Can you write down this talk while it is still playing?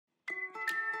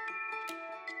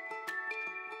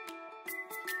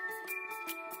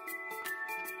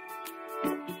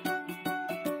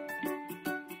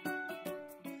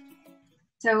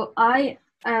So I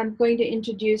am going to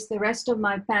introduce the rest of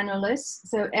my panelists.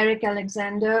 So Erik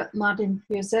Alexander, Martin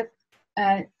Pusic,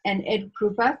 and Ed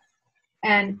Krupat.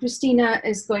 And Kristina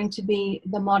is going to be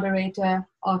the moderator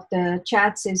of the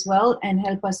chats as well and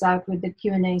help us out with the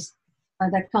Q&As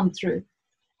that come through.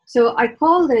 So I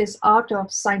call this Art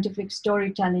of Scientific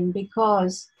Storytelling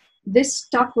because this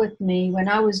stuck with me when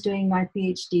I was doing my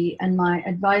PhD, and my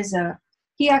advisor,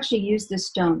 he actually used this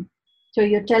term. So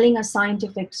you're telling a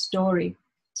scientific story.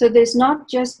 So there's not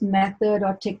just method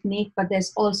or technique, but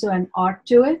there's also an art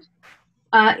to it.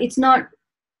 It's not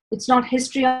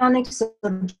histrionics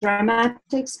or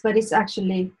dramatics, but it's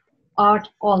actually art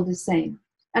all the same.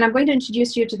 And I'm going to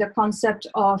introduce you to the concept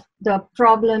of the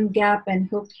problem, gap, and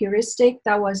hook heuristic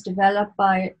that was developed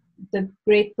by the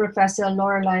great Professor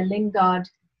Lorelei Lingard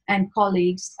and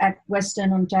colleagues at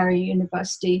Western Ontario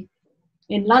University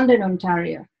in London,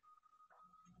 Ontario,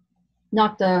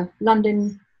 not the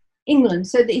London, England.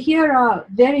 So here are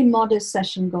very modest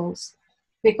session goals,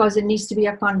 because it needs to be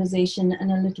a conversation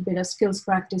and a little bit of skills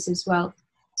practice as well.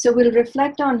 So we'll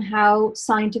reflect on how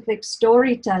scientific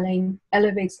storytelling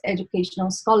elevates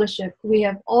educational scholarship. We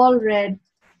have all read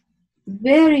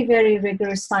very, very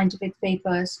rigorous scientific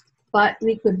papers, but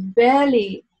we could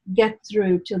barely get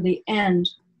through to the end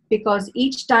because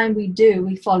each time we do,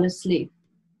 we fall asleep.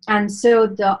 And so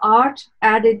the art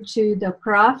added to the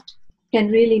craft can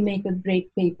really make a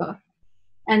great paper.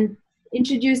 And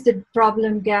introduce the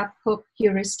problem, gap, hook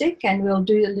heuristic, and we'll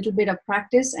do a little bit of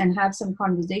practice and have some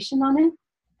conversation on it.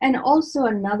 And also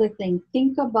another thing,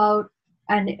 think about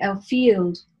a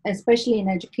field, especially in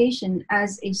education,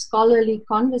 as a scholarly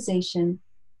conversation,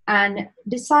 and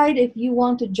decide if you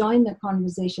want to join the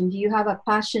conversation. Do you have a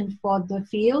passion for the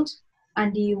field,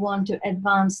 and do you want to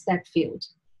advance that field?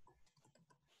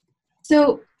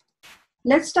 So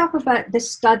let's talk about the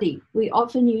study. We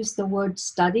often use the word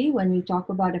study when we talk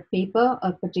about a paper,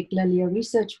 particularly a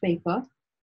research paper.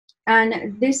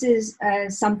 And this is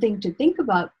something to think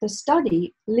about. The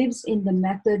study lives in the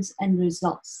methods and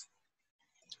results.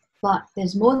 But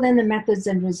there's more than the methods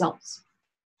and results.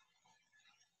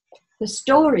 The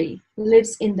story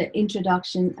lives in the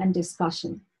introduction and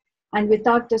discussion. And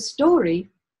without the story,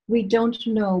 we don't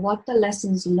know what the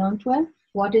lessons learned were,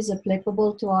 what is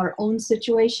applicable to our own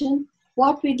situation,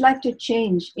 what we'd like to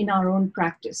change in our own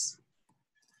practice.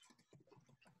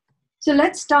 So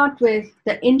let's start with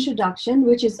the introduction,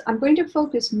 which is, I'm going to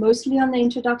focus mostly on the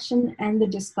introduction and the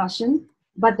discussion,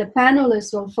 but the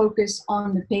panelists will focus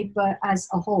on the paper as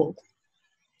a whole.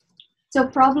 So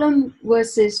problem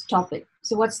versus topic.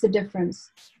 So what's the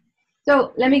difference?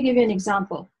 So let me give you an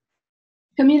example.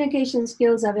 Communication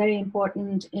skills are very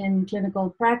important in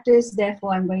clinical practice,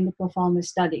 therefore I'm going to perform a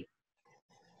study.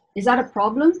 Is that a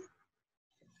problem?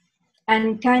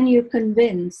 And can you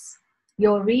convince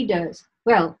your readers,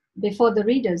 well, before the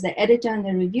readers, the editor and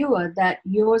the reviewer, that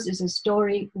yours is a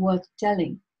story worth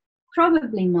telling?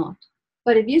 Probably not.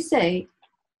 But if you say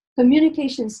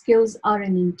communication skills are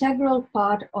an integral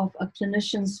part of a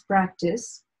clinician's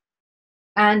practice,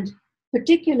 and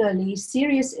particularly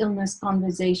serious illness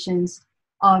conversations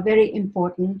are very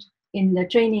important in the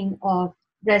training of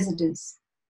residents.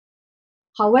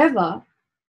 However,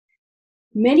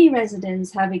 many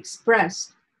residents have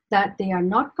expressed that they are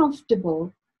not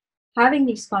comfortable having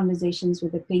these conversations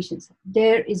with the patients.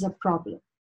 There is a problem.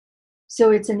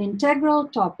 So it's an integral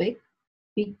topic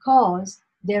because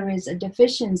there is a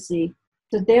deficiency,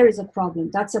 so there is a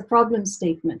problem. That's a problem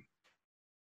statement.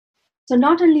 So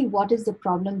not only what is the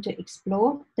problem to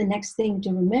explore, the next thing to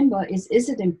remember is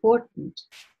it important?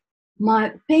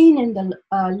 My pain in the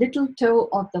little toe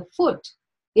of the foot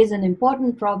is an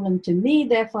important problem to me,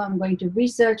 therefore I'm going to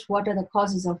research what are the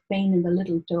causes of pain in the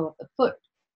little toe of the foot.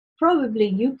 Probably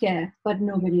you care, but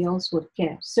nobody else would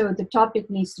care. So the topic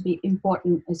needs to be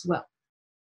important as well.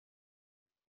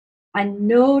 And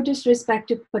no disrespect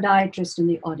to podiatrists in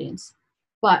the audience,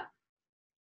 but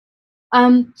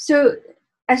so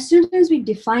as soon as we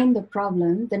define the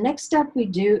problem, the next step we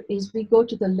do is we go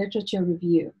to the literature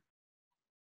review.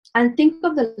 And think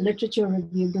of the literature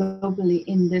review globally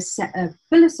in this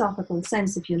philosophical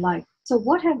sense, if you like. So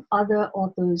what have other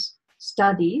authors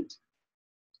studied?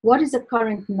 What is the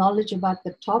current knowledge about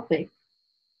the topic?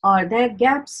 Are there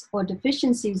gaps or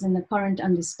deficiencies in the current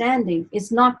understanding?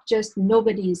 It's not just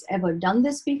nobody's ever done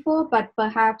this before, but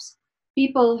perhaps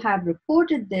people have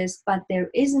reported this, but there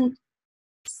isn't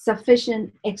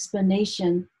sufficient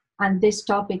explanation, and this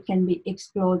topic can be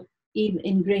explored even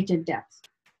in greater depth.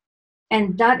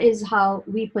 And that is how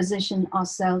we position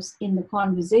ourselves in the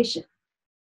conversation.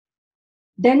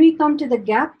 Then we come to the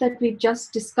gap that we've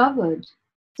just discovered.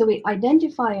 So we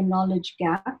identify a knowledge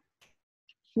gap,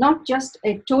 not just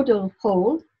a total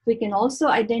hole. We can also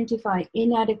identify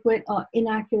inadequate or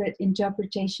inaccurate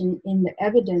interpretation in the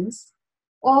evidence,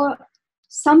 or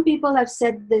some people have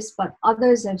said this, but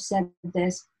others have said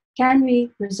this. Can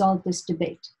we resolve this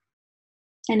debate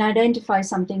and identify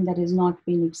something that has not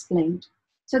been explained?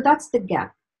 So that's the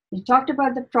gap. We talked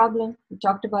about the problem, we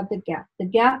talked about the gap. The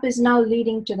gap is now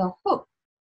leading to the hook.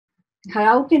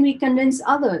 How can we convince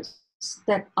others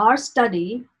that our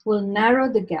study will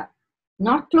narrow the gap,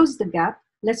 not close the gap?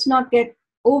 Let's not get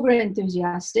over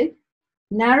enthusiastic,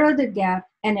 narrow the gap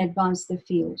and advance the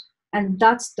field. And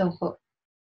that's the hook.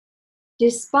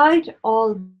 Despite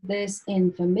all this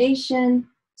information,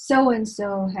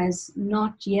 so-and-so has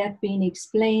not yet been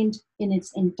explained in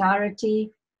its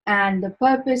entirety. And the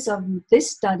purpose of this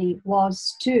study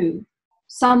was to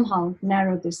somehow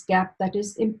narrow this gap that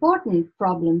is important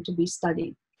problem to be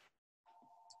studied.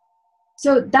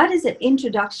 So that is the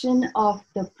introduction of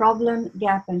the problem,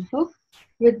 gap, and hook.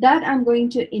 With that, I'm going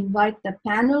to invite the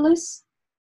panelists,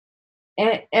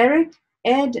 Erik,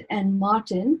 Ed, and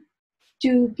Martin,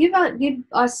 to give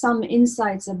us some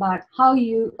insights about how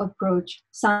you approach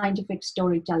scientific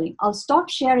storytelling. I'll stop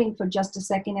sharing for just a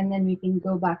second and then we can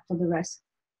go back for the rest.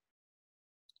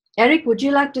 Erik, would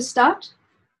you like to start?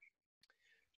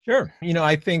 Sure.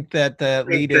 I think that the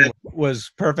lead-in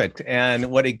was perfect. And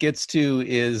what it gets to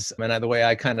is, and the way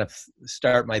I kind of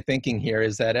start my thinking here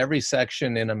is that every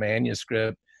section in a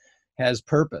manuscript has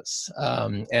purpose,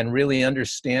 and really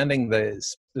understanding the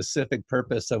specific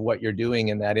purpose of what you're doing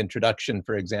in that introduction,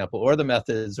 for example, or the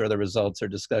methods or the results or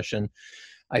discussion,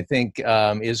 I think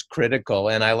is critical.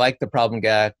 And I like the problem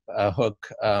gap hook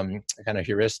kind of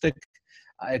heuristic.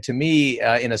 To me,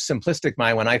 in a simplistic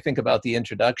mind, when I think about the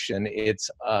introduction, it's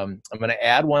I'm going to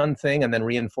add one thing and then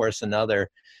reinforce another.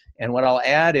 And what I'll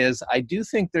add is I do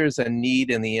think there's a need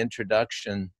in the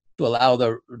introduction to allow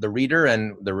the reader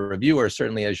and the reviewer,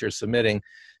 certainly as you're submitting,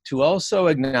 to also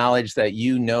acknowledge that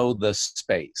you know the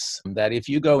space, that if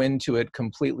you go into it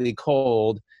completely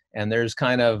cold and there's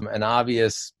kind of an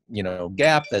obvious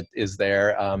gap that is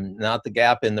there, not the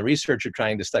gap in the research you're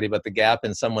trying to study, but the gap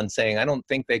in someone saying, I don't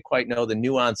think they quite know the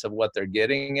nuance of what they're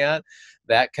getting at,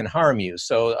 that can harm you.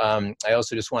 So I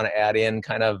also just want to add in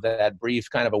kind of that brief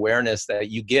kind of awareness that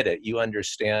you get it, you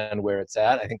understand where it's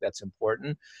at. I think that's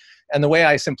important. And the way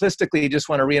I simplistically just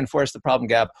want to reinforce the problem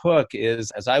gap hook is,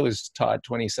 as I was taught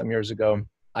 20-some years ago,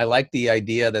 I like the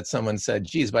idea that someone said,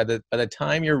 geez, by the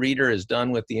time your reader is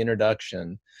done with the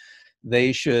introduction,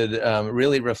 they should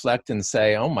really reflect and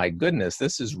say, oh my goodness,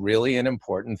 this is really an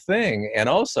important thing. And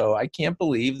also, I can't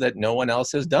believe that no one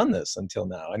else has done this until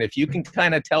now. And if you can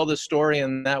kind of tell the story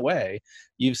in that way,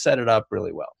 you've set it up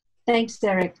really well. Thanks,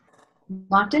 Erik.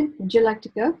 Martin, would you like to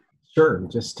go? Sure.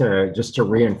 Just to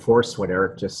reinforce what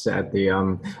Erik just said,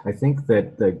 I think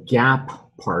that the gap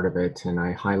part of it, and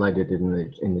I highlighted it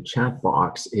in the chat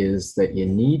box, is that you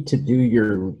need to do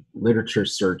your literature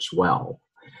search well.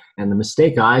 And the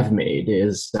mistake I've made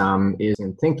is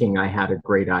in thinking I had a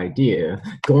great idea,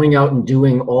 going out and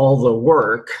doing all the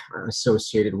work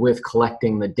associated with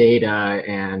collecting the data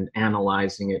and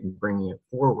analyzing it and bringing it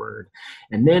forward.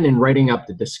 And then in writing up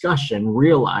the discussion,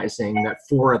 realizing that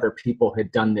 4 other people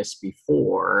had done this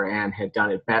before and had done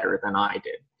it better than I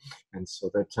did. And that's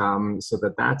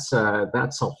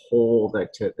a hole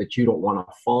that you don't want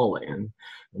to fall in.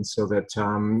 And so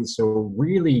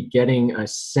really getting a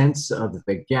sense of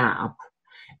the gap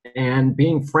and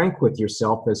being frank with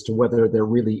yourself as to whether there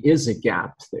really is a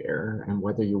gap there and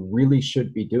whether you really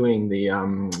should be doing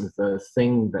the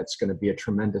thing that's going to be a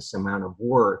tremendous amount of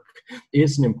work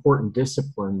is an important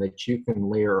discipline that you can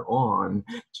layer on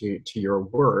to your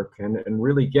work and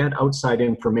really get outside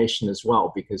information as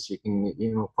well, because you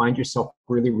can find yourself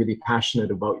really, really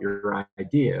passionate about your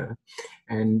idea.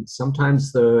 And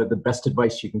sometimes the best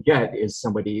advice you can get is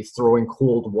somebody throwing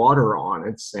cold water on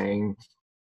it, saying,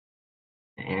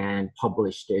 and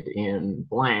published it in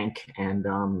blank, and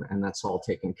that's all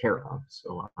taken care of.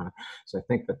 So I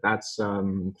think that's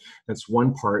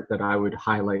one part that I would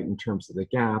highlight in terms of the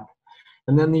gap.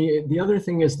 And then the other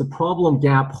thing is the problem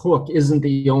gap hook isn't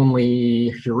the only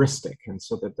heuristic, and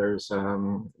so that there's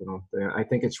I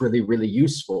think it's really, really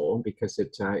useful because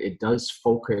it does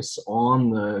focus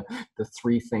on the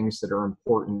 3 things that are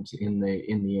important in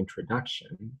the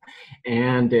introduction,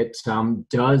 and it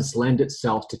does lend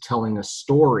itself to telling a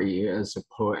story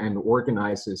and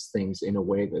organizes things in a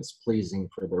way that's pleasing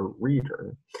for the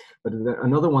reader. But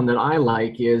another one that I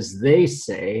like is they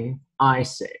say, I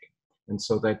say. And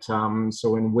so that,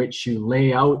 so in which you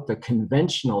lay out the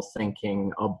conventional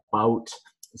thinking about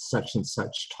such and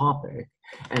such topic,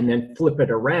 and then flip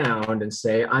it around and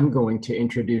say, I'm going to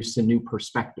introduce a new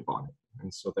perspective on it.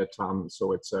 And so that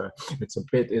so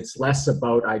it's less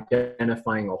about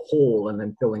identifying a hole and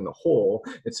then filling the hole.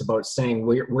 It's about saying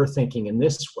we're thinking in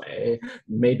this way.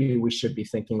 Maybe we should be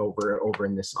thinking over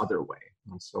in this other way.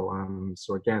 And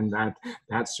so again,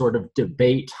 that sort of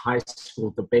debate, high school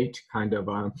debate kind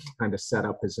of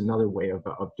setup is another way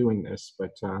of doing this.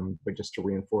 But just to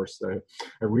reinforce that,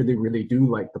 I really do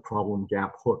like the problem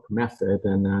gap hook method,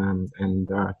 and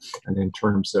in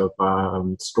terms of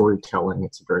storytelling,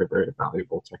 it's a very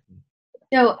valuable technique.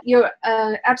 No, you're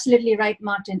absolutely right,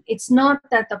 Martin. It's not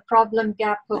that the problem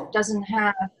gap hook doesn't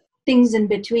have things in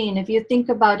between. If you think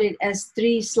about it as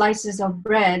 3 slices of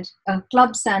bread, a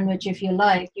club sandwich if you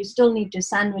like, you still need to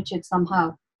sandwich it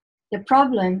somehow. The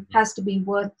problem has to be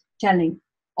worth telling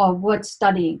or worth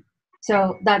studying,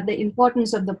 so that the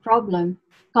importance of the problem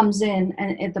comes in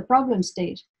and at the problem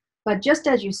stage. But just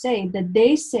as you say, the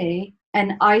they say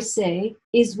and I say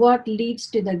is what leads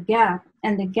to the gap.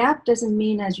 And the gap doesn't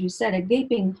mean, as you said, a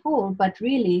gaping hole, but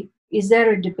really, is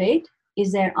there a debate?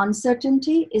 Is there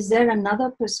uncertainty? Is there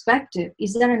another perspective?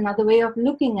 Is there another way of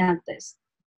looking at this?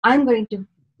 I'm going to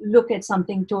look at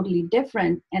something totally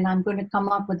different, and I'm going to come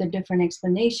up with a different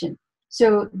explanation.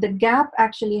 So the gap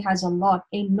actually has a lot,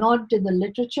 a nod to the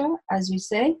literature, as you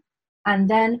say, and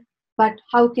then, but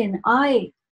how can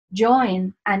I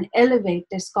join and elevate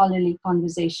this scholarly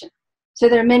conversation? So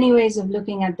there are many ways of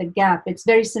looking at the gap. It's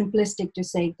very simplistic to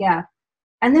say gap.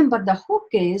 And then, but the hook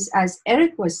is, as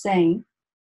Erik was saying,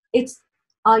 it's,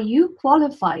 are you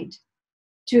qualified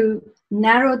to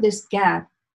narrow this gap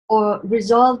or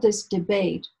resolve this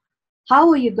debate? How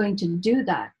are you going to do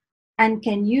that? And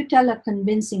can you tell a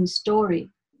convincing story?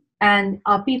 And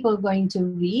are people going to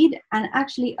read and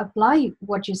actually apply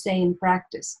what you say in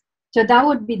practice? So that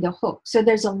would be the hook. So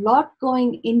there's a lot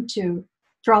going into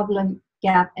problem,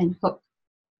 gap, and hook.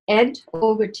 Ed,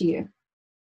 over to you.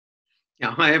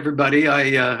 Yeah, hi everybody.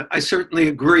 I certainly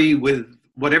agree with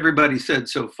what everybody said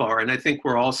so far, and I think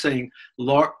we're all saying,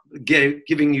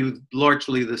 giving you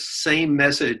largely the same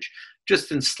message,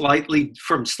 just in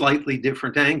from slightly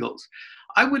different angles.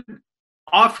 I would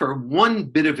offer one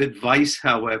bit of advice,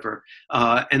 however,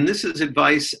 and this is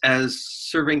advice as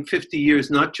serving 50 years,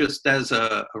 not just as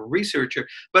a researcher,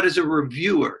 but as a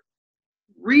reviewer.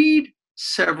 Read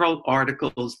several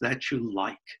articles that you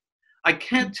like. I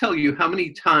can't tell you how many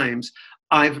times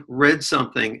I've read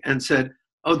something and said,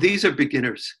 oh, these are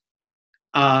beginners.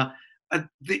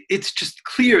 It's just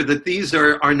clear that these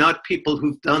are not people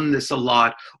who've done this a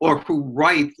lot or who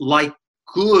write like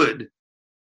good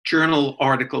journal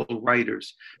article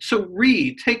writers. So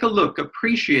read, take a look,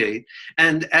 appreciate,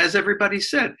 and as everybody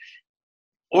said,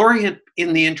 orient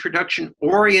in the introduction,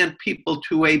 orient people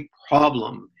to a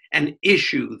problem, an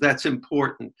issue that's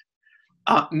important.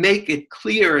 Make it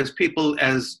clear, as people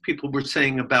were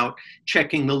saying about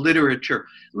checking the literature.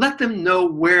 Let them know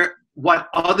what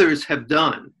others have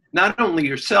done, not only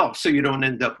yourself, so you don't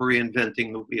end up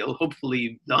reinventing the wheel. Hopefully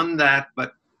you've done that,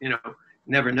 but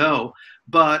never know.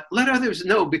 But let others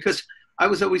know, because I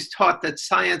was always taught that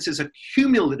science is a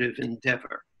cumulative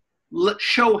endeavor.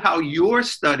 Show how your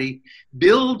study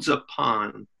builds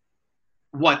upon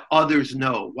what others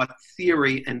know, what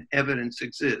theory and evidence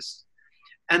exists.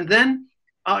 And then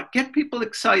get people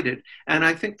excited. And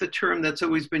I think the term that's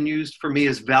always been used for me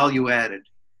is value added.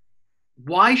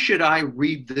 Why should I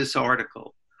read this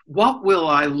article? What will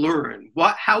I learn?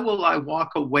 How will I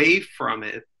walk away from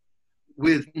it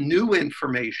with new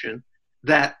information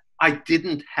that I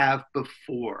didn't have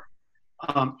before?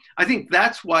 I think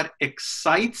that's what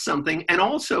excites something. And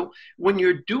also, when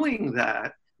you're doing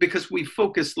that, because we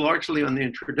focus largely on the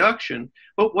introduction,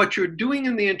 but what you're doing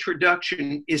in the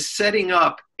introduction is setting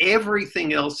up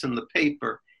everything else in the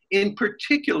paper, in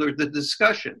particular the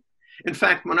discussion. In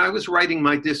fact, when I was writing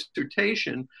my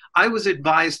dissertation, I was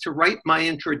advised to write my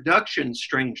introduction,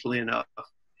 strangely enough,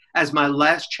 as my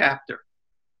last chapter,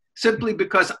 simply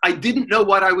because I didn't know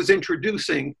what I was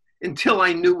introducing until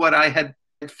I knew what I had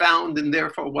found, and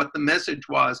therefore what the message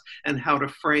was and how to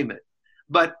frame it.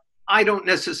 But I don't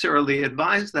necessarily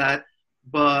advise that,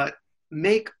 but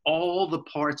make all the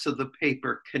parts of the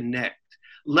paper connect.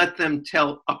 Let them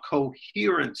tell a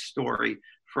coherent story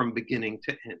from beginning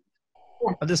to end.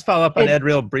 I'll just follow up on Ed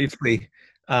real briefly,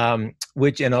 and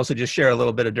also just share a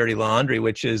little bit of dirty laundry,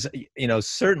 which is,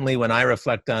 certainly when I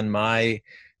reflect on my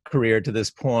career to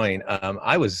this point,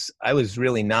 I was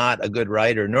really not a good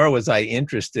writer, nor was I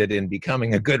interested in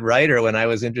becoming a good writer when I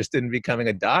was interested in becoming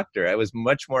a doctor. I was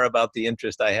much more about the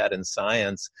interest I had in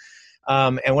science.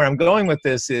 And where I'm going with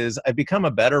this is I've become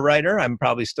a better writer. I'm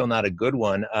probably still not a good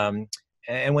one.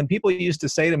 And when people used to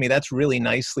say to me, "That's really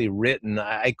nicely written,"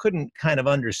 I couldn't kind of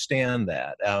understand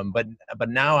that. But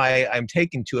now I'm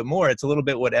taking to it more. It's a little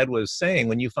bit what Ed was saying.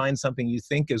 When you find something you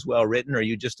think is well written or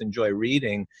you just enjoy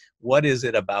reading, what is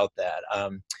it about that?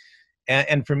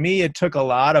 And for me, it took a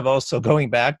lot of also going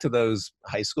back to those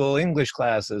high school English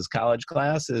classes, college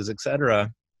classes, etc.,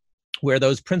 where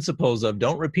those principles of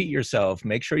don't repeat yourself,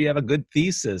 make sure you have a good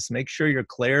thesis, make sure you're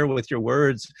clear with your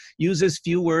words, use as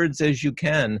few words as you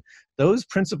can. Those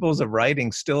principles of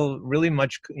writing still really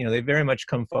much, they very much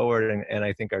come forward and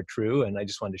I think are true. And I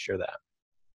just wanted to share that.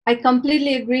 I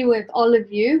completely agree with all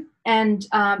of you. And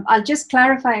I'll just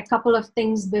clarify a couple of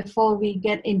things before we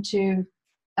get into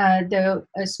the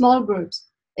small groups.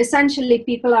 Essentially,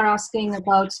 people are asking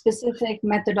about specific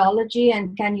methodology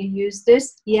and can you use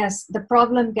this? Yes, the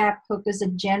problem gap hook is a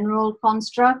general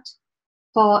construct,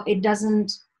 for it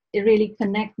doesn't really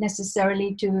connect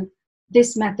necessarily to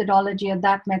this methodology or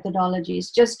that methodology.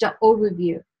 It's just an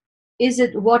overview.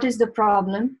 What is the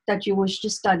problem that you wish to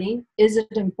study? Is it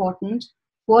important?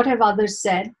 What have others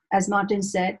said, as Martin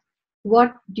said?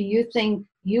 What do you think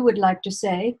you would like to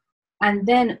say? And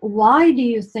then why do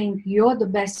you think you're the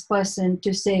best person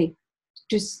to say,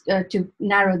 to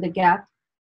narrow the gap?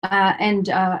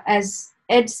 As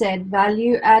Ed said,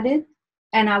 value added,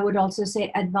 and I would also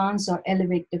say advance or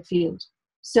elevate the field.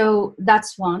 So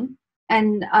that's one.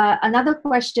 And another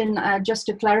question, just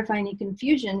to clarify any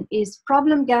confusion, is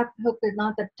problem gap hook is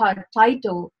not the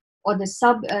title or the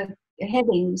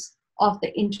sub-headings of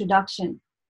the introduction.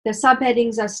 The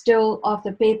subheadings are still of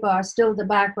the paper, are still the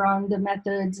background, the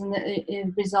methods and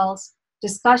the results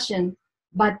discussion.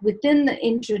 But within the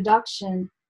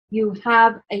introduction, you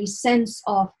have a sense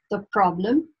of the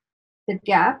problem, the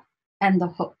gap, and the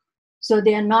hook. So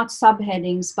they are not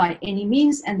subheadings by any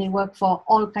means, and they work for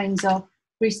all kinds of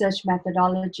research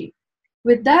methodology.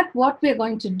 With that, what we're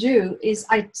going to do is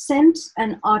I sent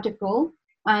an article.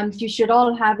 You should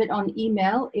all have it on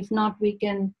email. If not, we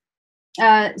can.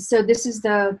 So this is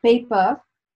the paper,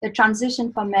 The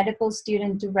Transition from Medical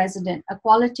Student to Resident, a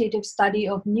qualitative study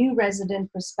of new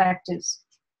resident perspectives.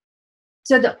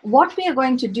 So what we are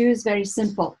going to do is very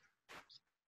simple.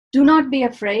 Do not be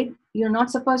afraid. You're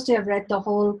not supposed to have read the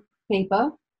whole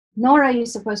paper, nor are you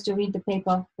supposed to read the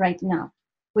paper right now.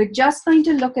 We're just going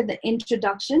to look at the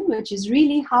introduction, which is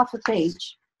really half a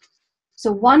page.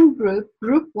 So one group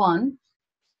one,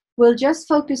 will just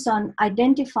focus on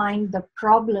identifying the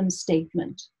problem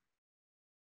statement.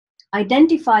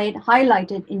 Identify it, highlight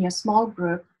it in your small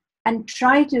group, and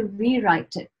try to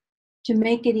rewrite it to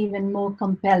make it even more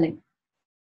compelling.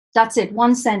 That's it,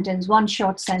 one sentence, one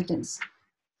short sentence.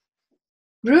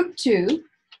 Group two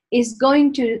is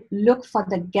going to look for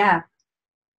the gap.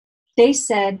 They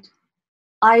said,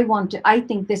 I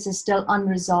think this is still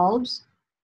unresolved.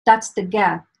 That's the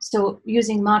gap. So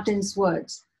using Martin's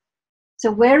words.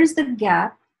 So where is the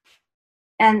gap?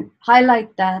 And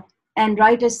highlight that and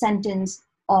write a sentence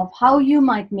of how you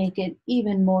might make it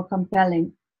even more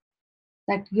compelling,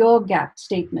 like your gap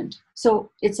statement.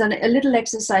 So it's a little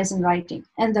exercise in writing.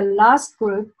 And the last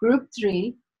group, group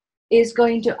three, is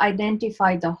going to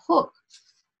identify the hook,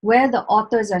 where the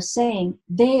authors are saying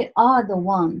they are the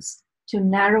ones to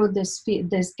narrow this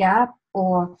gap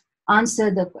or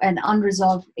answer an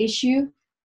unresolved issue,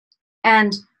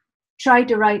 and try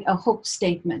to write a hook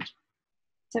statement.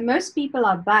 So most people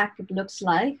are back, it looks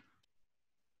like.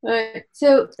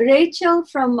 So Rachel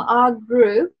from our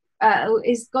group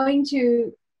is going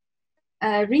to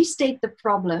restate the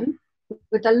problem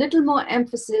with a little more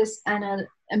emphasis and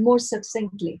more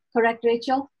succinctly. Correct,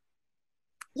 Rachel?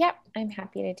 Yep, I'm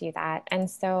happy to do that. And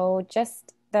so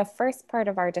just the first part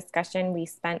of our discussion, we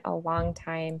spent a long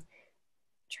time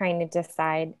trying to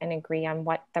decide and agree on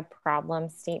what the problem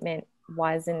statement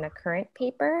was in the current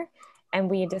paper. And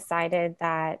we decided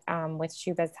that with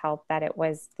Subha's help, that it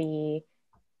was the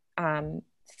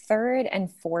third and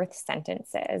fourth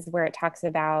sentences where it talks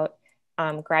about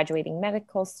graduating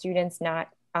medical students, not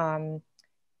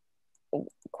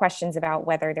questions about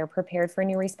whether they're prepared for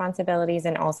new responsibilities,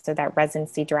 and also that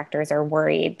residency directors are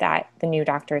worried that the new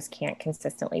doctors can't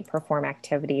consistently perform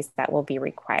activities that will be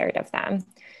required of them.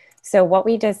 So what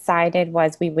we decided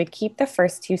was we would keep the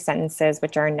first two sentences,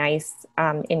 which are a nice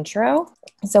intro.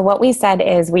 So what we said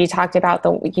is we talked about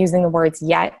using the words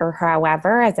yet or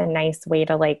however as a nice way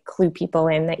to like clue people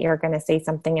in that you're going to say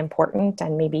something important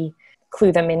and maybe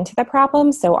clue them into the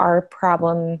problem. So our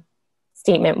problem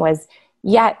statement was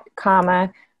yet,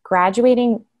 comma,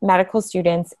 graduating medical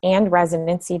students and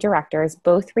residency directors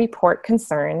both report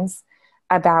concerns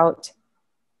about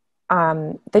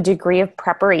the degree of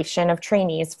preparation of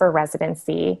trainees for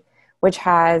residency, which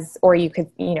has, or you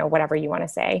could, whatever you want to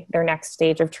say, their next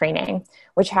stage of training,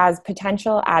 which has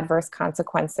potential adverse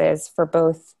consequences for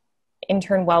both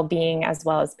intern well-being as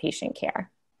well as patient care.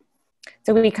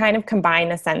 So we kind of combine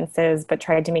the sentences, but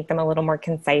tried to make them a little more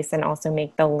concise and also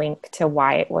make the link to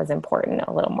why it was important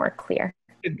a little more clear.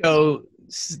 Go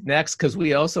next, because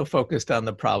we also focused on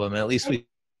the problem, at least we.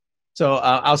 So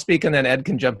I'll speak and then Ed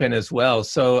can jump in as well.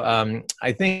 So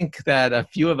I think that a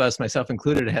few of us, myself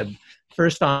included, had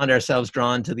first found ourselves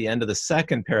drawn to the end of the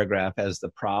second paragraph as the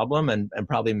problem, and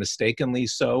probably mistakenly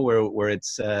so, where it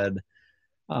said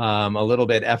a little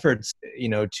bit efforts,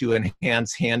 to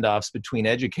enhance handoffs between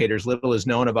educators. Little is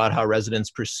known about how residents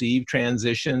perceive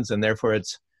transitions, and therefore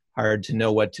it's hard to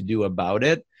know what to do about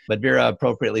it. But Vera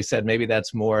appropriately said maybe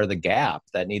that's more the gap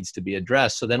that needs to be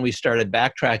addressed. So then we started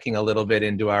backtracking a little bit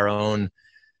into our own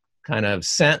kind of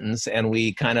sentence, and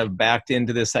we kind of backed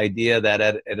into this idea that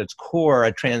at its core,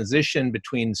 a transition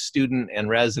between student and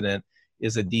resident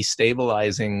is a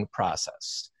destabilizing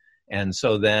process. And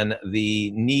so then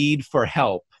the need for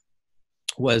help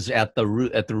was at the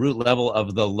root level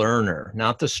of the learner,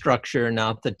 not the structure,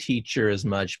 not the teacher as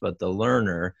much, but the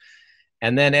learner.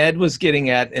 And then Ed was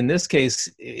getting at, in this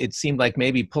case, it seemed like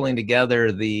maybe pulling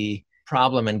together the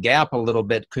problem and gap a little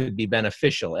bit could be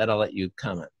beneficial. Ed, I'll let you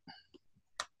comment.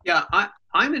 Yeah,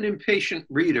 I'm an impatient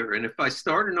reader, and if I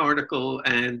start an article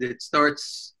and it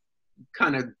starts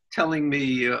kind of telling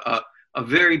me a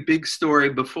very big story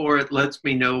before it lets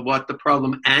me know what the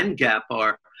problem and gap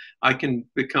are, I can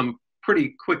become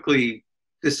pretty quickly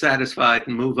dissatisfied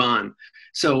and move on.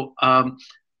 So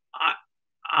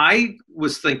I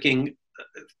was thinking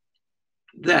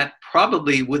that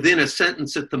probably within a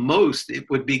sentence at the most, it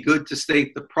would be good to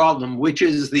state the problem, which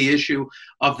is the issue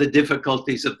of the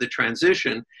difficulties of the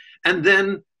transition, and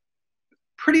then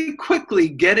pretty quickly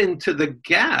get into the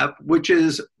gap, which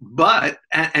is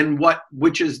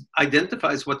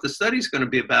identifies what the study is going to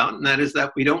be about, and that is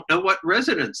that we don't know what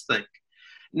residents think.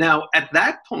 Now, at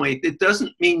that point, it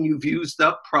doesn't mean you've used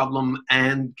up problem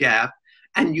and gap,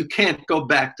 and you can't go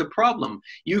back to problem.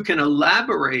 You can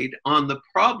elaborate on the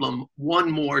problem one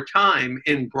more time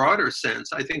in broader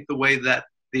sense. I think the way that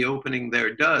the opening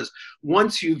there does,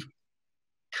 once you've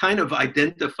kind of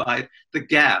identified the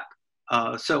gap.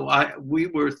 So we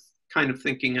were kind of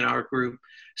thinking in our group,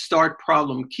 start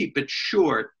problem, keep it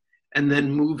short, and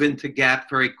then move into gap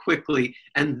very quickly,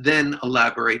 and then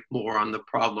elaborate more on the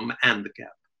problem and the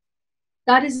gap.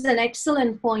 That is an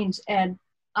excellent point, Ed.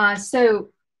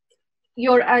 So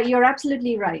you're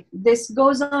absolutely right. This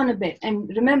goes on a bit. And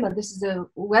remember, this is a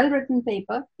well-written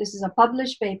paper. This is a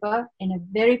published paper in a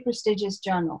very prestigious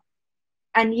journal.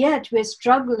 And yet we're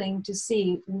struggling to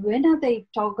see, when are they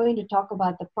going to talk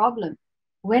about the problem?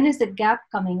 When is the gap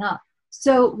coming up?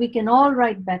 So we can all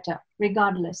write better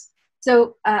regardless.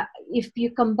 So if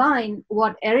you combine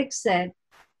what Erik said,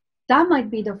 that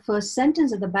might be the first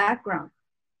sentence of the background.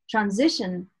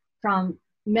 Transition from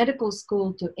medical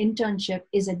school to internship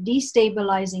is a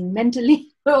destabilizing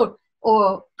mentally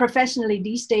or professionally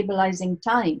destabilizing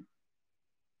time.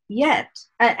 Yet,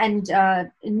 and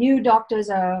new doctors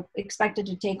are expected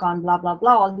to take on blah, blah,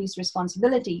 blah, all these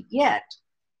responsibilities. Yet,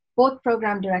 both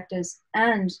program directors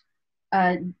and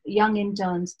young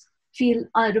interns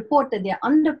report that they're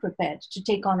underprepared to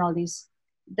take on all these.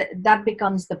 That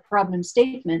becomes the problem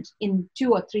statement in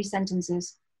 2 or 3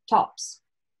 sentences tops,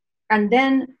 and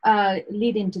then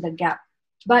lead into the gap.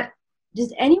 But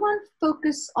does anyone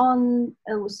focus on,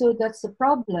 so that's the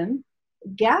problem,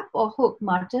 gap or hook,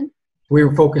 Martin? We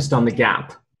were focused on the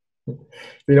gap. If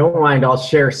you don't mind, I'll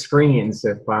share screens.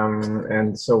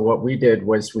 And so what we did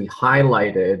was we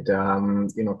highlighted,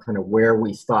 kind of where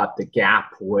we thought the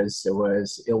gap was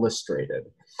illustrated,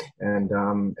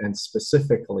 and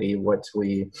specifically what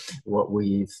we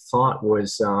thought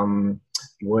was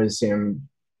in,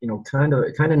 kind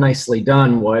of nicely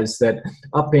done was that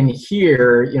up in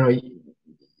here,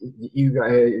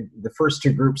 the first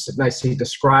 2 groups have nicely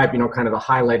described, kind of the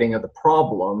highlighting of the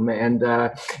problem, and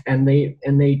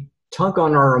they tug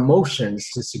on our emotions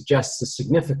to suggest the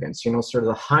significance. Sort of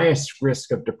the highest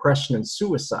risk of depression and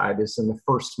suicide is in the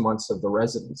first months of the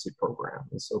residency program,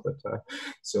 and so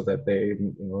that they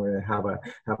have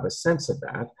a sense of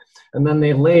that, and then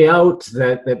they lay out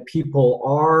that people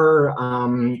are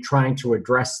trying to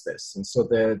address this, and so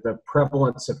the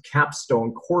prevalence of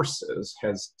capstone courses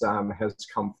has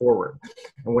come forward.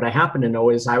 And what I happen to know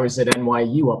is I was at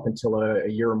NYU up until a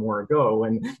year or more ago,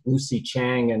 and Lucy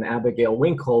Chang and Abigail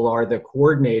Winkle are the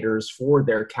coordinators for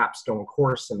their capstone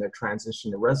course and their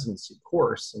transition to residency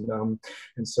course,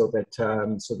 and so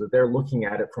that they're looking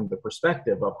at it from the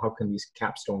perspective of how can these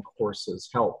capstone courses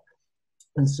help.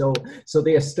 And so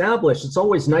they establish, it's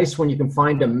always nice when you can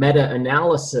find a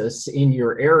meta-analysis in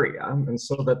your area. And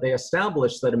so that they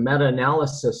established that a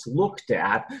meta-analysis looked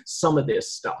at some of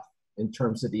this stuff in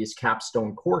terms of these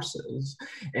capstone courses,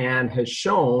 and has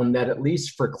shown that at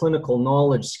least for clinical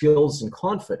knowledge, skills, and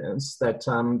confidence, that,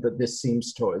 that this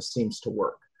seems to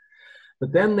work.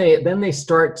 But then they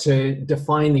start to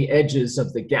define the edges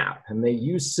of the gap, and they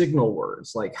use signal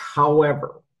words like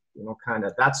however, you know, kind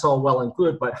of, that's all well and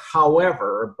good, but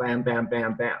however, bam, bam,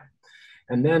 bam, bam.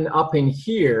 And then up in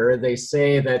here, they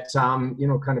say that, you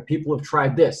know, kind of people have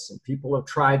tried this and people have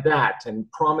tried that, and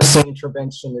promising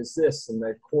intervention is this, and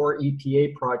the core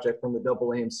EPA project from the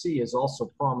AAMC is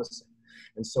also promising.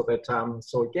 And so that,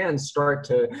 so again, start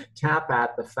to tap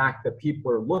at the fact that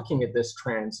people are looking at this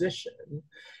transition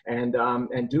and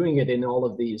doing it in all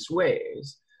of these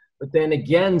ways, but then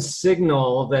again,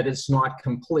 signal that it's not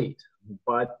complete.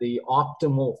 But the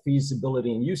optimal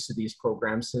feasibility and use of these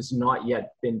programs has not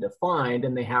yet been defined,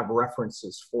 and they have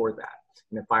references for that.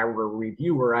 And if I were a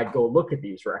reviewer, I'd go look at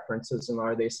these references, and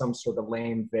are they some sort of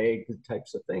lame, vague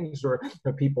types of things, or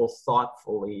are people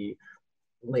thoughtfully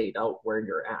laid out where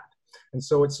you're at? And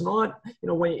so it's not, you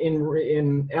know, when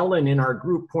in Ellen in our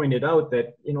group pointed out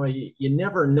that, you know, you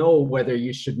never know whether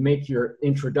you should make your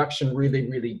introduction really,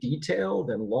 really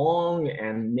detailed and long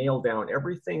and nail down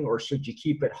everything, or should you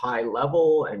keep it high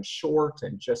level and short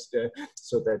and just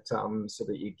so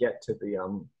that you get to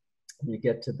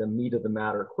the meat of the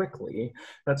matter quickly.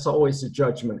 That's always a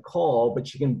judgment call,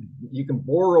 but you can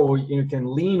borrow, you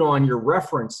can lean on your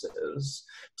references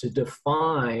to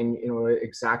define, you know,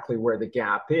 exactly where the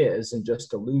gap is and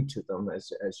just allude to them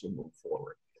as you move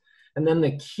forward. And then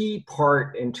the key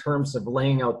part in terms of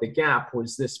laying out the gap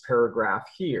was this paragraph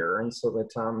here. And so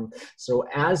that, so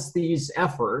as these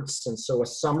efforts, and so a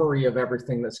summary of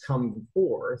everything that's come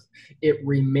forth, it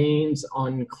remains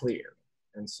unclear.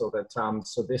 And so that,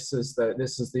 so this is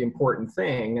the important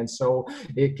thing. And so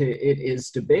it is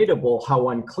debatable how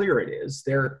unclear it is.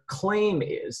 Their claim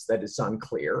is that it's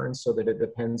unclear, and so that it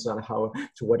depends on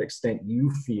to what extent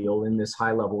you feel in this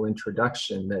high-level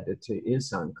introduction that it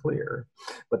is unclear.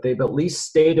 But they've at least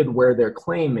stated where their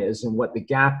claim is and what the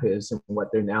gap is and what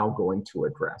they're now going to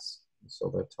address. So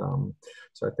that,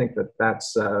 so I think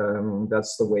that's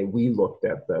the way we looked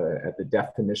at the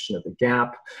definition of the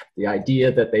gap. The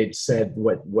idea that they'd said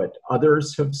what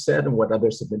others have said and what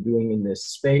others have been doing in this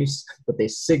space, but they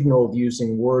signaled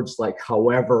using words like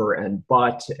however and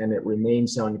but, and it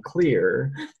remains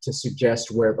unclear to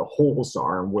suggest where the holes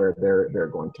are and where they're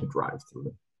going to drive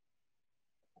through.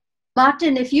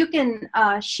 Martin, if you can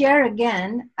share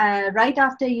again, right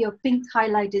after your pink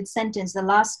highlighted sentence, the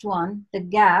last one, the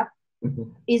gap,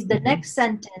 is the next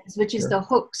sentence, which is the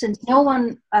hook. Since no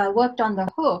one worked on the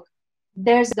hook,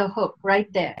 there's the hook right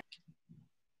there.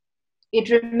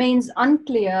 It remains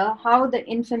unclear how the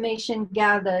information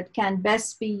gathered can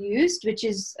best be used, which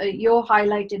is your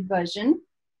highlighted version.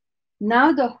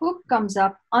 Now the hook comes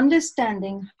up,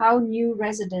 understanding how new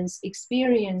residents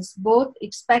experience both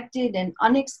expected and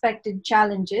unexpected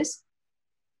challenges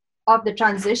of the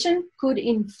transition could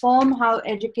inform how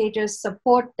educators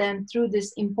support them through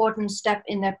this important step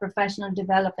in their professional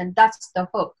development. That's the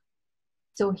hook.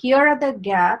 So here are the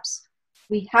gaps.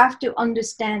 We have to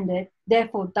understand it.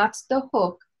 Therefore, that's the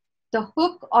hook. The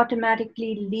hook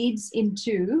automatically leads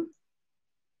into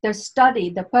the study,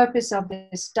 the purpose of the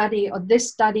study, or this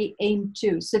study aimed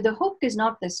to. So the hook is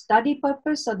not the study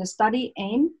purpose or the study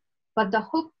aim, but the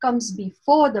hook comes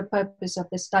before the purpose of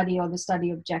the study or the study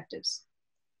objectives.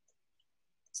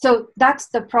 So that's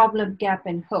the problem, gap,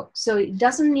 and hook. So it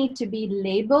doesn't need to be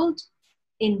labeled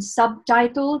in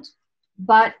subtitled,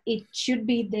 but it should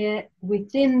be there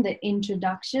within the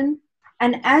introduction.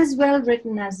 And as well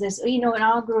written as this, you know, in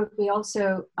our group, we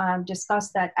also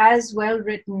discussed that as well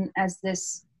written as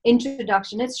this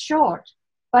introduction. It's short,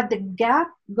 but the gap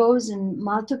goes in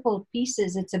multiple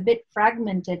pieces. It's a bit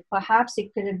fragmented. Perhaps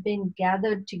it could have been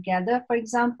gathered together, for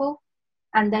example,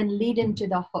 and then lead into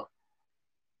the hook.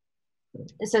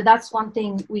 So that's one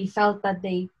thing we felt that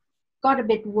they got a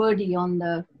bit wordy on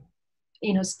the,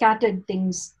 you know, scattered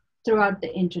things throughout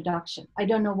the introduction. I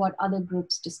don't know what other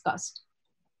groups discussed.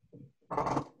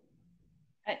 I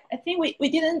think we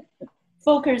didn't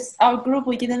focus, our group,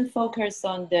 we didn't focus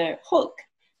on the hook,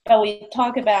 but we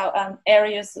talk about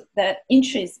areas that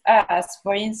interest us.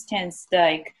 For instance,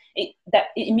 like that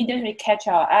immediately catch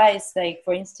our eyes, like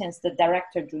for instance, the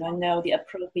director do not know the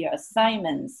appropriate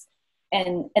assignments.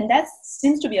 And that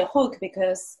seems to be a hook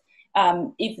because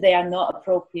if they are not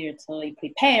appropriately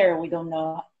prepared, we don't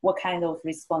know what kind of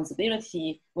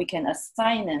responsibility we can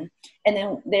assign them. And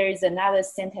then there is another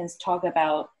sentence talk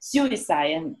about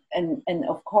suicide. And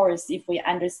of course, if we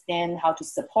understand how to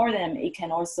support them, it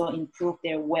can also improve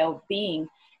their well-being.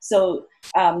 So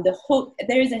the hook,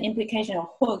 there is an implication of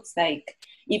hooks, like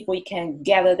if we can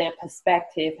gather their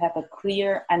perspective, have a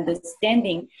clear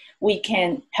understanding, we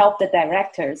can help the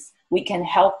directors, we can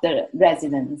help the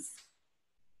residents.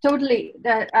 Totally.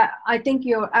 I think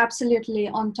you're absolutely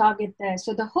on target there.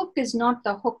 So the hook is not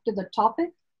the hook to the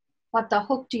topic, but the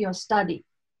hook to your study.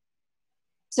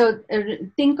 So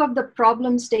think of the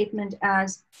problem statement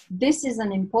as, this is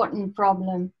an important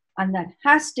problem and that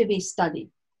has to be studied,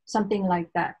 something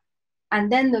like that.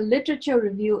 And then the literature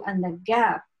review and the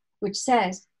gap, which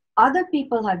says other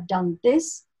people have done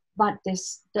this, but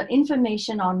the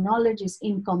information or knowledge is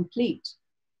incomplete,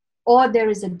 or there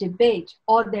is a debate,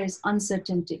 or there is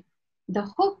uncertainty. The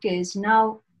hook is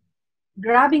now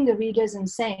grabbing the readers and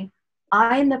saying,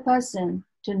 I am the person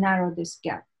to narrow this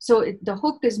gap. So the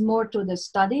hook is more to the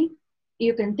study.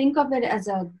 You can think of it as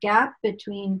a gap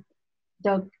between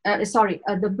the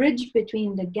bridge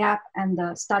between the gap and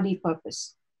the study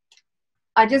purpose.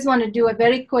 I just want to do a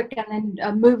very quick and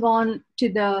then move on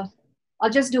to I'll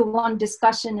just do one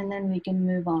discussion and then we can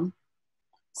move on.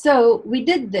 So we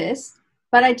did this,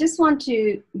 but I just want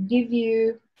to give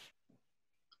you,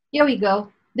 here we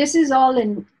go. This is all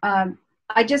in,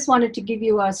 I just wanted to give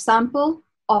you a sample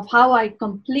of how I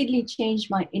completely changed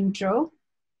my intro.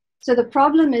 So the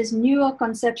problem is newer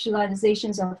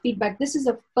conceptualizations of feedback. This is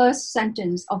the first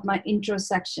sentence of my intro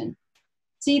section.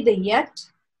 See the yet,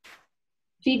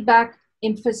 feedback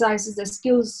emphasizes the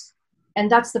skills, and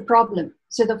that's the problem.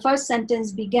 So the first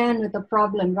sentence began with a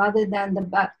problem rather than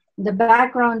the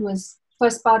background was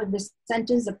first part of the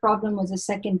sentence, the problem was the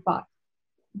second part.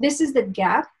 This is the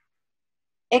gap.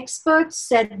 Experts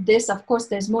said this, of course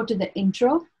there's more to the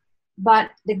intro,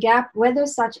 but the gap, whether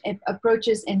such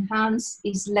approaches enhance,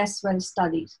 is less well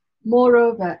studied.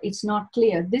 Moreover, it's not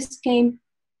clear. This came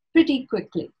pretty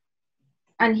quickly.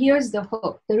 And here's the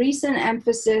hook. The recent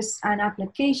emphasis and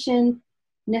application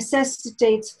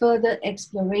necessitates further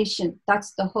exploration.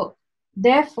 That's the hook.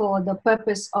 Therefore, the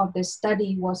purpose of the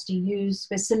study was to use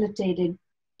facilitated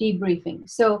debriefing.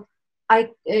 So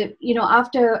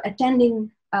after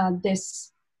attending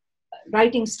this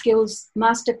writing skills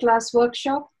masterclass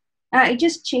workshop, I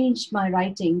just changed my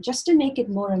writing just to make it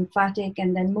more emphatic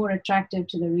and then more attractive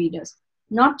to the readers.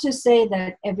 Not to say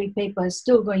that every paper is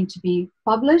still going to be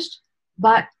published,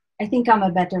 but I think I'm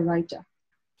a better writer.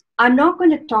 I'm not going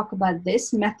to talk about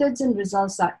this. Methods and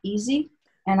results are easy,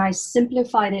 and I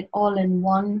simplified it all in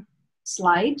one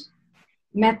slide.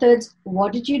 Methods,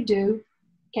 what did you do?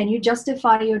 Can you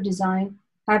justify your design?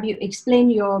 Have you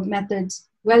explained your methods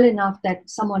well enough that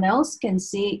someone else can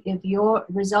see if your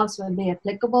results will be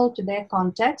applicable to their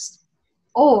context,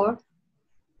 or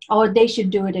they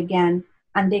should do it again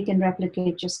and they can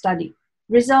replicate your study.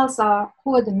 Results are,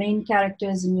 who are the main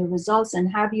characters in your results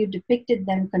and have you depicted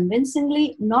them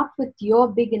convincingly, not with your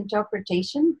big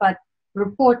interpretation, but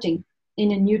reporting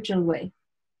in a neutral way.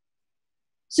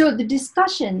 So the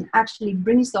discussion actually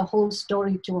brings the whole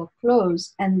story to a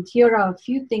close, and here are a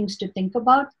few things to think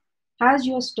about. Has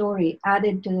your story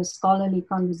added to the scholarly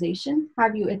conversation?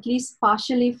 Have you at least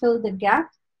partially filled the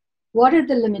gap? What are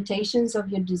the limitations of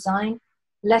your design,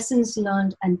 lessons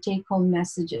learned, and take-home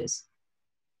messages?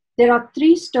 There are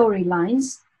 3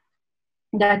 storylines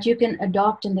that you can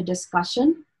adopt in the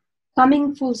discussion.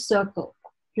 Coming full circle.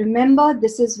 Remember,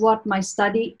 this is what my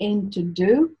study aimed to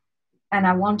do, and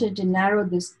I wanted to narrow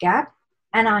this gap,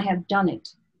 and I have done it.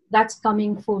 That's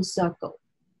coming full circle.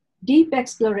 Deep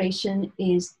exploration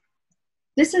is,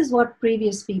 this is what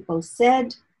previous people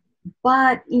said,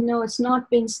 but it's not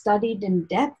been studied in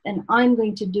depth, and I'm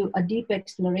going to do a deep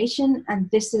exploration, and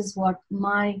this is what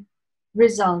my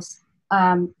results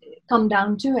come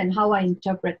down to and how I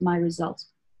interpret my results.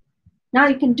 Now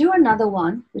you can do another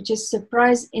one, which is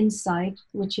surprise insight,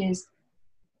 which is,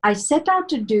 I set out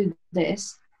to do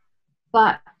this,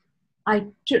 but I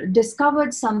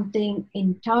discovered something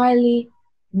entirely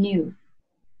new.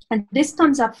 And this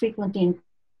comes up frequently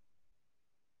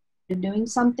in doing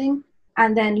something,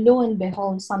 and then lo and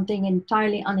behold, something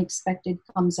entirely unexpected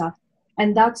comes up.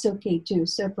 And that's okay too,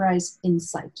 surprise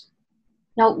insight.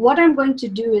 Now, what I'm going to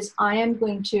do is I am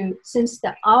going to, since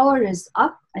the hour is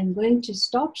up, I'm going to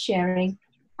stop sharing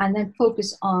and then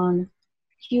focus on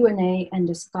Q&A and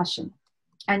discussion.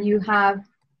 And you have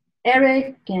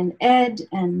Erik and Ed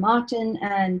and Martin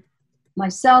and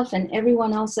myself and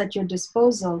everyone else at your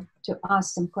disposal to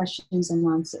ask some questions and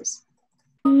answers.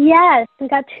 Yes, we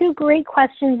got two great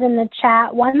questions in the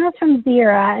chat. One was from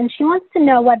Dzara, and she wants to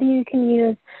know whether you can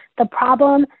use the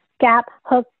problem, gap,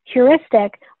 hook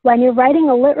heuristic when you're writing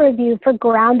a lit review for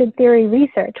grounded theory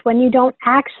research, when you don't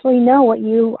actually know what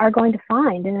you are going to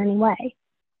find in any way.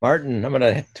 Martin, I'm going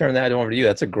to turn that over to you.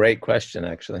 That's a great question,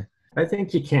 actually. I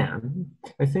think you can.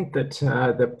 I think that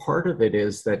that part of it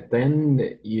is that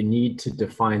then you need to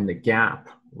define the gap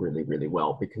really, really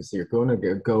well, because you're going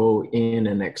to go in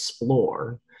and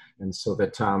explore. And so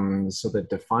that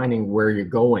defining where you're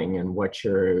going and what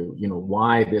you're,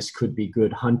 why this could be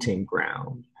good hunting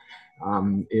ground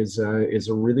is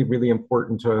a really, really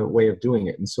important way of doing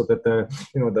it. And so that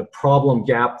the problem,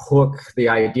 gap, hook, the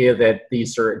idea that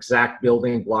these are exact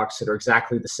building blocks that are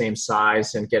exactly the same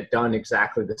size and get done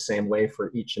exactly the same way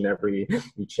for each and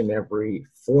every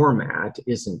format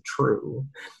isn't true.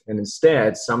 And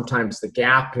instead, sometimes the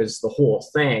gap is the whole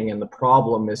thing, and the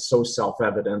problem is so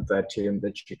self-evident that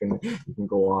you can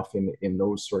go off in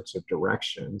those sorts of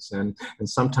directions. And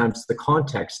sometimes the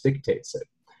context dictates it.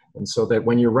 And so that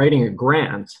when you're writing a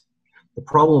grant, the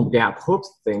problem gap hook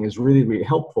thing is really, really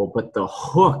helpful, but the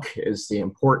hook is the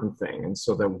important thing. And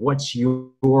so that what's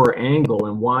your angle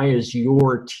and why is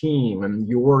your team and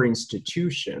your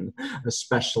institution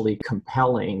especially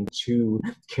compelling to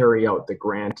carry out the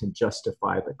grant and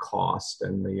justify the cost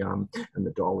and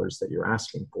the dollars that you're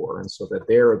asking for. And so that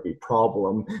there would be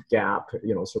problem, gap,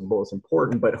 so both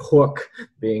important, but hook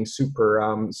being super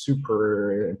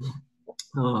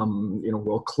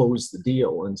we'll close the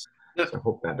deal. And so I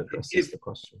hope that addresses the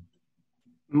question.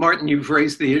 Martin, you've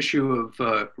raised the issue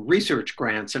of research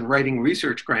grants and writing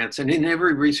research grants. And in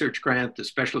every research grant,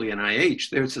 especially in IH,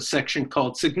 there's a section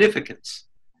called significance.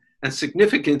 And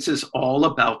significance is all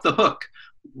about the hook.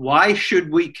 Why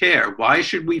should we care? Why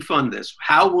should we fund this?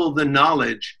 How will the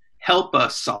knowledge help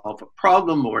us solve a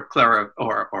problem or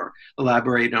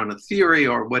elaborate on a theory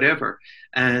or whatever?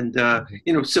 And,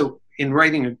 so in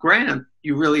writing a grant,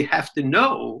 you really have to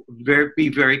know, be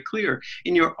very clear.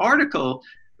 In your article,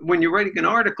 when you're writing an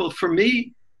article, for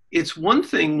me, it's one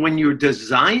thing when you're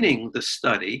designing the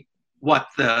study, what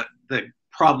the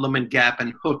problem and gap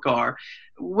and hook are.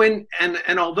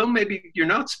 And although maybe you're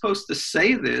not supposed to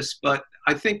say this, but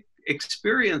I think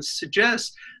experience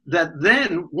suggests that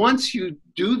then once you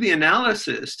do the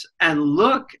analysis and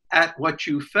look at what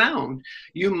you found,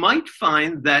 you might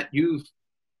find that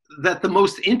the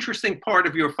most interesting part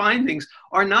of your findings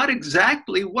are not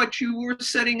exactly what you were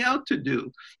setting out to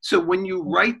do. So when you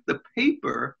write the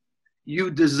paper,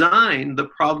 you design the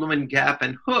problem and gap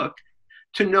and hook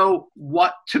to know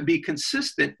what to be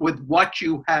consistent with what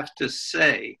you have to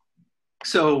say.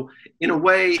 So in a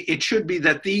way, it should be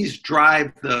that these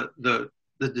drive the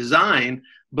design,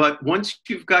 but once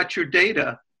you've got your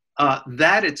data,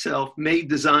 that itself may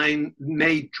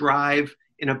drive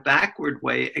in a backward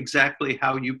way exactly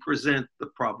how you present the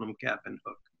problem, gap, and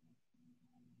hook.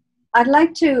 I'd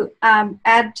like to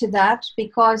add to that,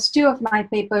 because two of my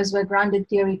papers were grounded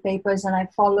theory papers and I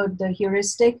followed the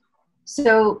heuristic.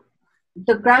 So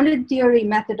the grounded theory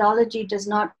methodology does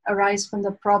not arise from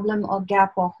the problem or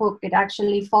gap or hook. It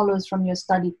actually follows from your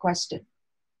study question.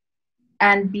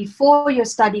 And before your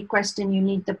study question, you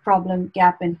need the problem,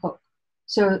 gap, and hook.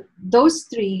 So those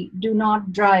three do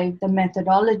not drive the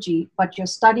methodology, but your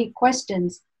study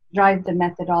questions drive the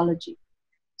methodology.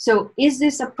 So is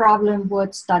this a problem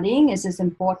worth studying? Is this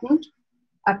important?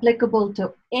 Applicable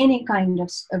to any kind of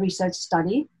research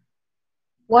study?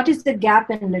 What is the gap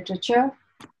in literature?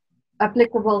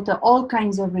 Applicable to all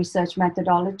kinds of research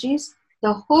methodologies.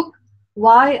 The hook,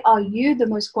 why are you the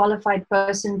most qualified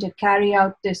person to carry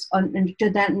out this, to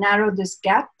then narrow this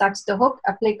gap? That's the hook,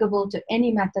 applicable to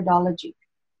any methodology.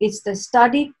 It's the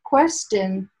study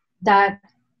question that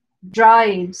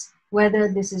drives whether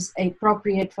this is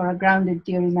appropriate for a grounded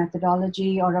theory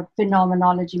methodology or a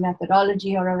phenomenology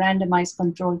methodology or a randomized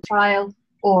controlled trial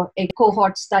or a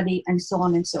cohort study and so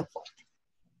on and so forth.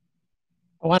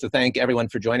 I want to thank everyone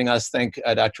for joining us. Thank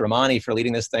Dr. Ramani for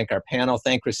leading this. Thank our panel.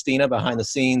 Thank Kristina behind the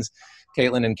scenes,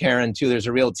 Caitlin and Karen too. There's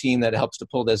a real team that helps to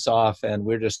pull this off, and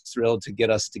we're just thrilled to get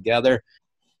us together.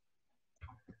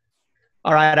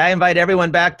 All right, I invite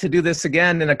everyone back to do this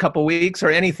again in a couple weeks or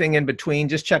anything in between.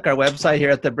 Just check our website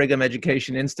here at the Brigham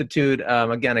Education Institute.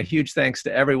 Again, a huge thanks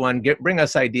to everyone. Bring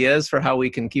us ideas for how we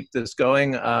can keep this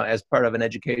going as part of an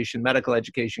medical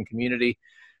education community.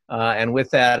 And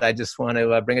with that, I just want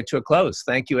to bring it to a close.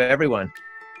 Thank you, everyone.